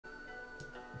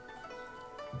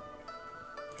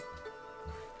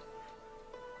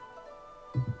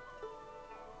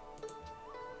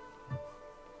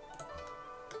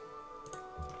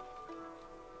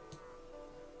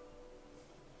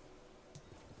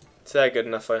Is that good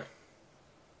enough for you?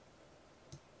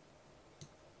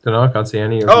 Don't know, I can't see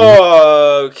any.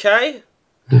 Oh, okay.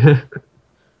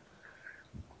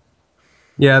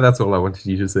 Yeah, that's all I wanted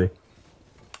you to see.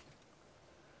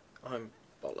 I'm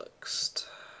bollocks.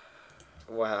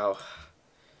 Wow.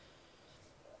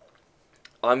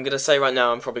 I'm going to say right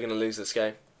now I'm probably going to lose this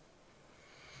game.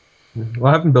 Well,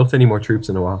 I haven't built any more troops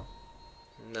in a while.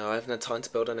 No, I haven't had time to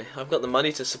build any. I've got the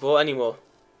money to support any more.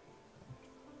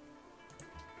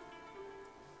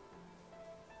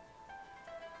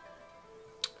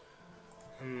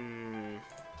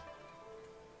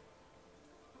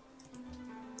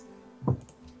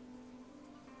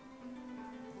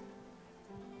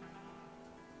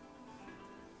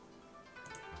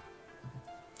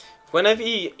 Whenever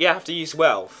you have to use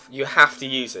wealth, you have to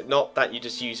use it. Not that you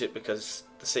just use it because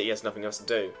the city has nothing else to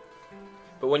do.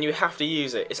 But when you have to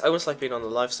use it, it's almost like being on the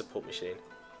life support machine.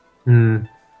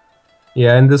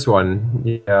 Yeah, in this one,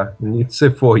 yeah, in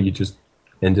Civ 4 you just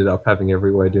ended up having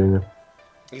every way doing it.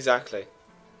 Exactly.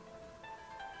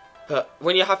 But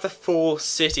when you have to force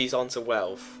cities onto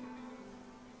wealth...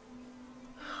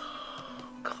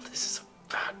 God, this is a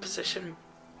bad position.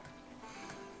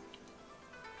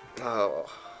 Oh...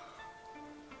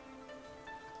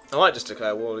 I might just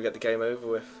declare war to get the game over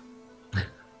with.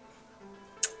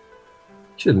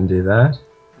 Shouldn't do that.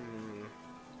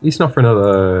 At least not for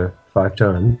another 5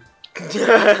 turns.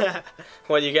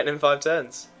 What are you getting in 5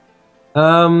 turns?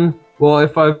 Well,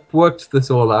 if I've worked this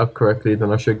all out correctly,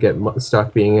 then I should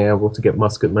start being able to get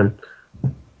musketmen.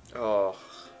 Oh,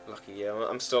 lucky you.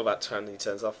 I'm still about 20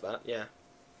 turns off that, yeah.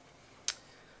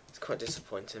 It's quite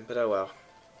disappointing, but oh well.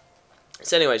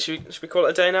 So anyway, should we call it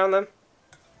a day now and then?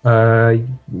 Do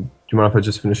you mind if I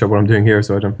just finish up what I'm doing here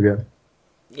so I don't forget?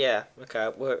 Yeah,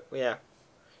 okay, yeah.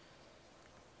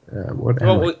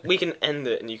 Well, we can end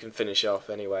it and you can finish off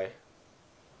anyway.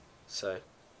 So,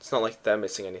 it's not like they're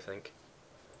missing anything.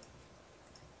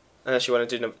 Unless you want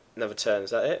to do another turn,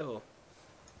 is that it? Or?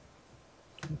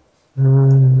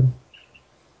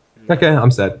 Okay, I'm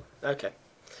set. Okay.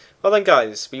 Well then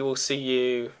guys, we will see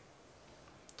you...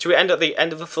 Should we end at the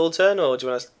end of the full turn or do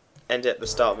you want to end it at the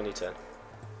start of a new turn?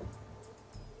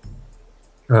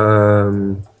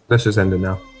 Let's just end it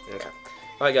now. Okay.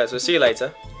 Alright guys, we'll see you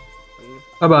later.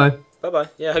 Bye bye. Bye bye.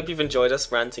 Yeah, I hope you've enjoyed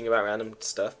us ranting about random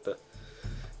stuff, but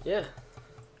yeah.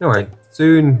 Alright,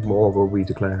 soon more will we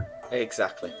declare.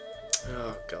 Exactly.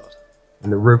 Oh god.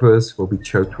 And the rivers will be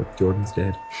choked with Jordan's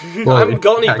dead. Well, I haven't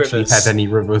got any actually rivers. had any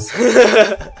rivers.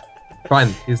 Fine,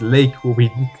 his lake will be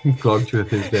clogged with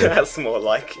his dead. That's more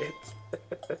like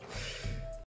it.